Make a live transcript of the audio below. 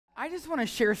I just want to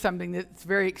share something that's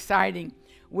very exciting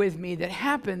with me that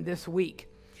happened this week,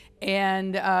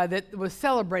 and that was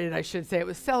celebrated, I should say. It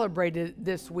was celebrated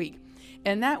this week,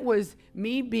 and that was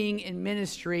me being in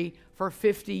ministry for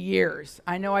 50 years.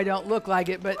 I know I don't look like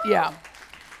it, but yeah.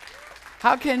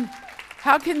 How can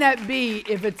that be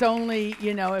if it's only,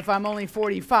 if I'm only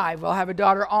 45? Well, I have a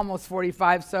daughter almost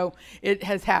 45, so it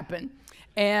has happened.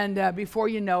 And before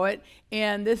you know it,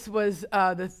 and this was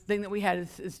the thing that we had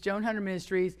is Joan Hunter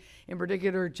Ministries, in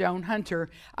particular Joan Hunter.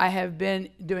 I have been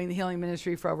doing the healing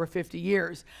ministry for over 50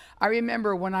 years. I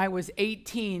remember when I was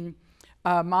 18,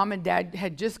 Mom and Dad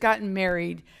had just gotten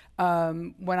married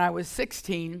when I was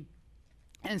 16.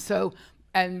 And so,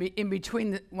 in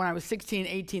between when I was 16 and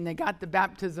 18, they got the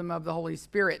baptism of the Holy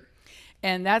Spirit.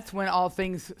 And that's when all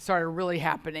things started really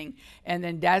happening. And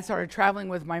then Dad started traveling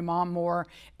with my mom more.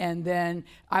 And then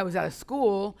I was out of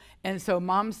school. And so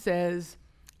Mom says,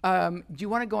 do you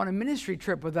want to go on a ministry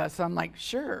trip with us? So I'm like,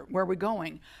 sure. Where are we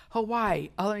going? Hawaii.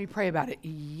 Oh, let me pray about it.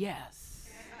 Yes.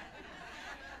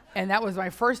 And that was my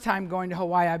first time going to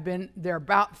Hawaii. I've been there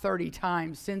about 30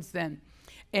 times since then.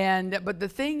 But the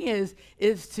thing is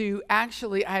to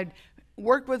actually, I had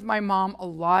worked with my mom a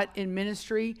lot in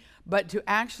ministry, but to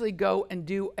actually go and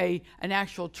do an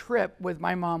actual trip with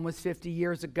my mom was 50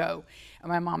 years ago.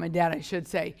 My mom and dad, I should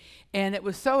say. And it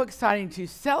was so exciting to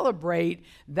celebrate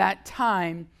that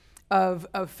time of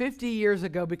 50 years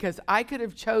ago, because I could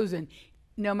have chosen,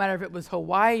 no matter if it was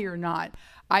Hawaii or not,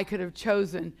 I could have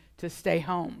chosen to stay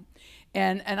home.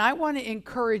 And I want to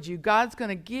encourage you, God's going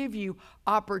to give you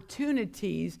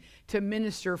opportunities to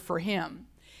minister for Him.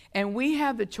 And we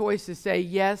have the choice to say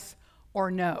yes or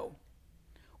no.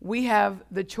 We have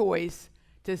the choice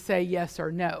to say yes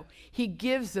or no. He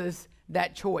gives us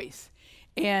that choice.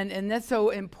 And that's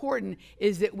so important,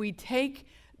 is that we take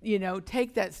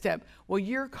that step. Well,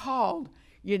 you're called,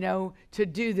 to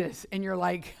do this. And you're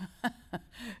like,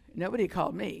 nobody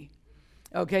called me.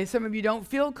 Okay, some of you don't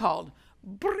feel called.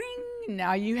 Bring,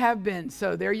 now you have been.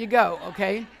 So there you go,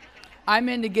 okay? I'm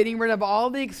into getting rid of all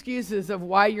the excuses of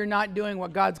why you're not doing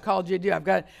what God's called you to do. I've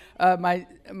got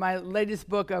my latest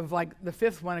book of the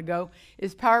fifth one ago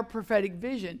is Power Prophetic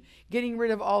Vision. Getting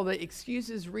rid of all the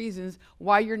excuses, reasons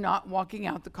why you're not walking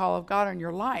out the call of God on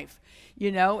your life.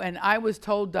 And I was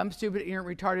told dumb, stupid,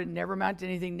 ignorant, retarded, never amount to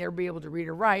anything, never be able to read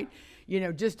or write.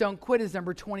 Just don't quit is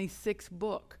number 26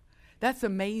 book. That's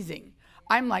amazing.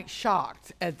 I'm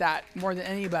shocked at that more than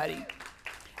anybody.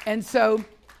 And so,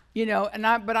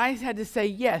 but I had to say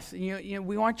yes. We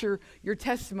want your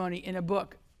testimony in a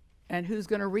book, and who's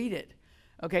going to read it?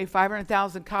 Okay,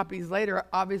 500,000 copies later,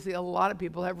 obviously a lot of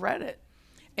people have read it.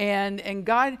 And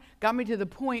God got me to the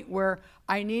point where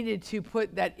I needed to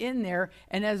put that in there,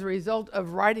 and as a result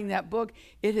of writing that book,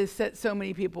 it has set so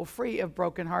many people free of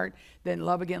broken heart. Then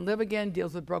Love Again, Live Again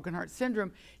deals with broken heart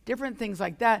syndrome, different things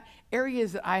like that,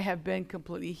 areas that I have been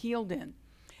completely healed in.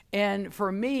 And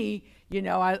for me,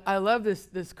 I love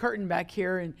this curtain back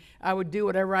here, and I would do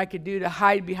whatever I could do to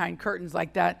hide behind curtains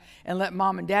like that and let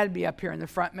Mom and Dad be up here in the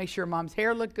front, make sure Mom's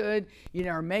hair looked good,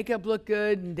 her makeup looked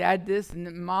good, and Dad this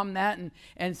and Mom that,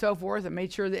 and so forth. I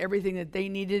made sure that everything that they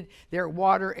needed, their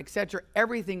water, etc.,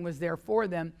 everything was there for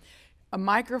them. A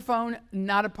microphone,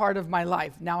 not a part of my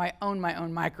life. Now I own my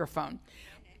own microphone.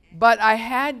 But I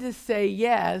had to say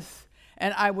yes,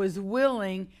 and I was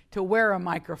willing to wear a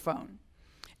microphone.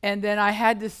 And then I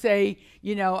had to say,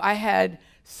 I had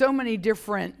so many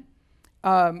different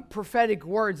prophetic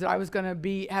words that I was going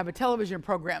to have a television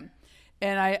program.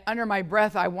 And under my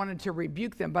breath, I wanted to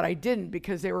rebuke them, but I didn't,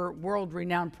 because they were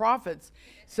world-renowned prophets.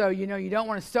 So, you don't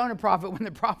want to stone a prophet when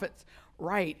the prophet's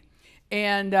right.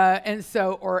 And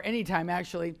so, or anytime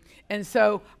actually. And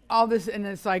so all this, and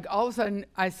it's all of a sudden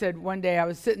I said one day, I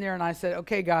was sitting there and I said,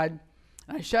 okay, God,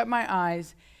 and I shut my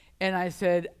eyes and I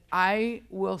said, I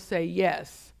will say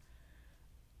yes,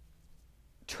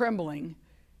 trembling,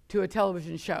 to a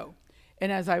television show.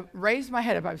 And as I raised my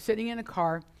head up, I was sitting in a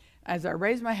car. As I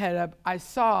raised my head up, I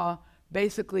saw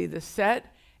basically the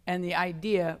set and the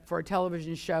idea for a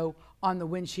television show on the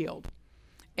windshield.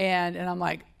 And I'm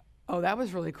like, oh, that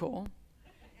was really cool.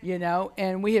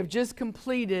 And we have just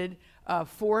completed our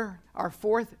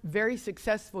fourth very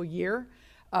successful year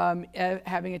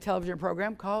having a television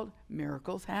program called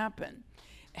Miracles Happen.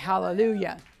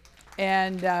 Hallelujah.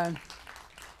 And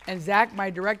Zach, my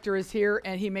director, is here,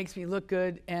 and he makes me look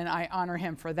good, and I honor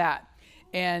him for that.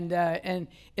 And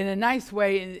in a nice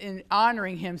way, in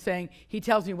honoring him, saying he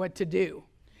tells me what to do.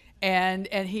 And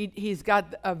he's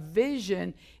got a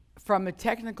vision from a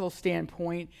technical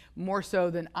standpoint, more so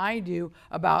than I do,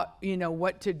 about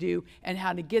what to do and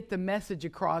how to get the message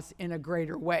across in a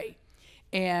greater way.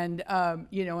 and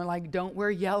and like, don't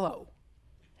wear yellow,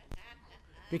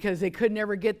 because they could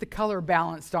never get the color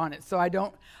balanced on it. So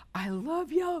I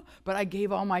love yellow, but I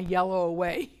gave all my yellow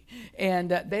away, and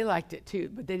they liked it too,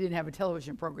 but they didn't have a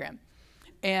television program.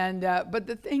 And but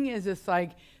the thing is, it's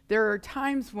like, there are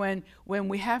times when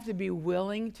we have to be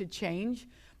willing to change.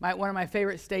 One of my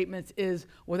favorite statements is,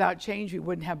 without change, we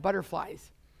wouldn't have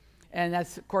butterflies. And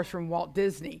that's, of course, from Walt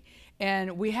Disney.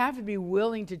 And we have to be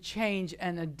willing to change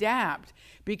and adapt,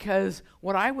 because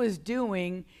what I was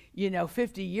doing,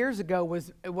 50 years ago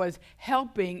was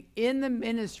helping in the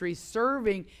ministry,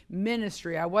 serving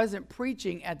ministry. I wasn't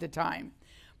preaching at the time,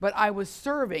 but I was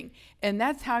serving. And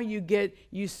that's how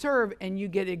you serve, and you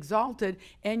get exalted,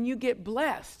 and you get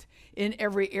blessed in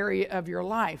every area of your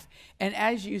life. And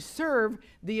as you serve,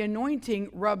 the anointing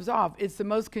rubs off. It's the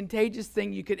most contagious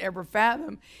thing you could ever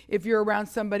fathom if you're around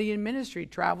somebody in ministry,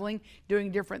 traveling,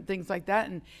 doing different things like that.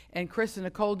 And Chris and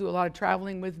Nicole do a lot of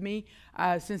traveling with me.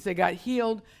 Since they got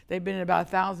healed, they've been in about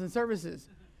 1,000 services.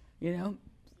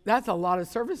 That's a lot of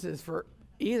services for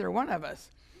either one of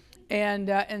us.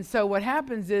 And so what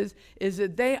happens is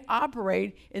that they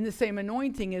operate in the same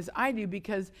anointing as I do,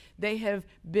 because they have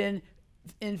been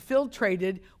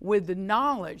infiltrated with the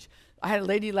knowledge. I had a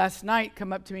lady last night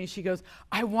come up to me, and she goes,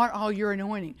 "I want all your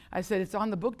anointing." I said, "It's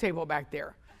on the book table back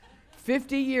there."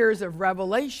 50 years of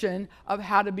revelation of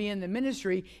how to be in the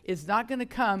ministry is not going to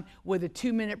come with a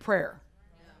 2-minute prayer.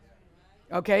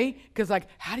 Okay? Because like,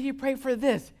 how do you pray for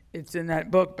this? It's in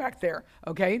that book back there.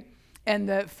 Okay? And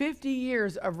the 50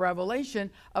 years of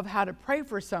revelation of how to pray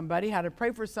for somebody,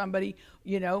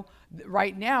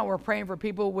 right now we're praying for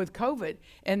people with COVID,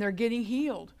 and they're getting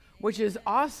healed, which is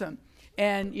awesome.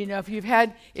 And, if you've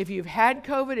had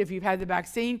COVID, if you've had the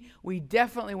vaccine, we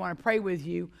definitely want to pray with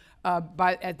you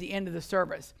at the end of the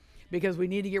service, because we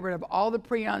need to get rid of all the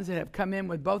prions that have come in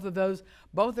with both of those.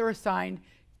 Both are assigned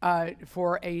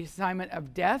for an assignment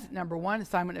of death. Number one,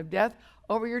 assignment of death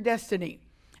over your destiny.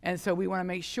 And so we want to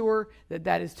make sure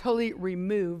that is totally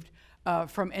removed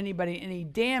from anybody, any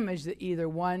damage that either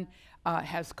one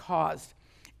has caused.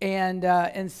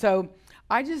 And so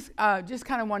I just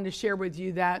kind of wanted to share with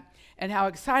you that, and how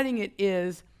exciting it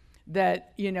is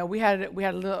that, we had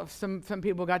a little, some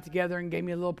people got together and gave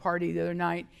me a little party the other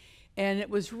night, and it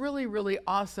was really, really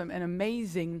awesome and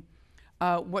amazing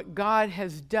what God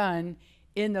has done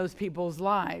in those people's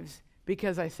lives,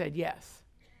 because I said yes.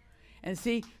 And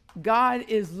see, God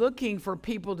is looking for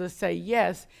people to say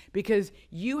yes, because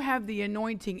you have the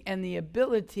anointing and the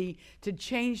ability to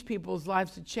change people's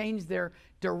lives, to change their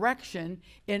direction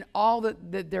in all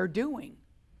that they're doing.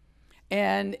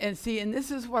 And see, and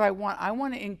this is what I want. I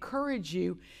want to encourage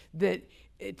you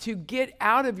to get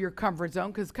out of your comfort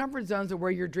zone, because comfort zones are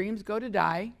where your dreams go to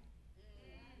die.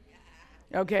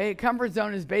 Okay, a comfort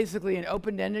zone is basically an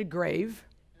open-ended grave.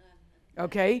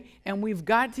 Okay, and we've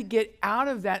got to get out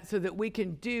of that so that we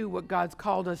can do what God's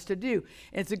called us to do.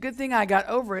 And it's a good thing I got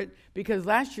over it, because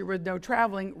last year with no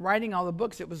traveling, writing all the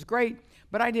books, it was great,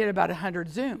 but I did about 100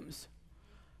 Zooms.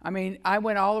 I mean, I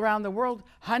went all around the world,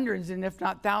 hundreds and if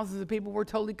not thousands of people were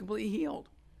totally, completely healed.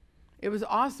 It was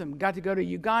awesome. Got to go to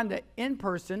Uganda in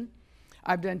person.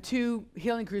 I've done 2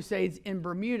 healing crusades in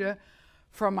Bermuda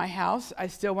from my house. I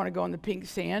still want to go in the pink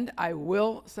sand. I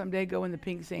will someday go in the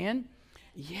pink sand.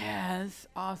 Yes,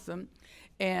 awesome.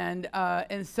 And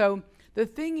so the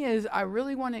thing is, I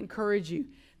really want to encourage you.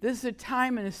 This is a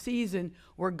time and a season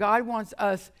where God wants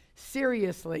us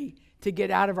seriously to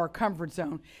get out of our comfort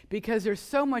zone, because there's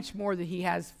so much more that he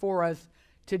has for us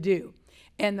to do.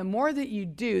 And the more that you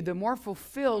do, the more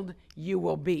fulfilled you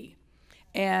will be.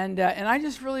 And I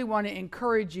just really want to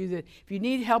encourage you that if you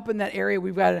need help in that area,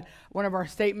 we've got one of our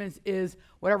statements is,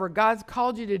 whatever God's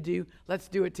called you to do, let's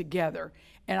do it together.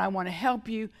 And I want to help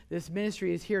you. This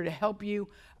ministry is here to help you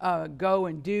go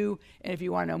and do. And if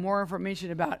you want to know more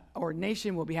information about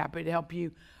ordination, we'll be happy to help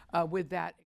you with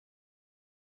that.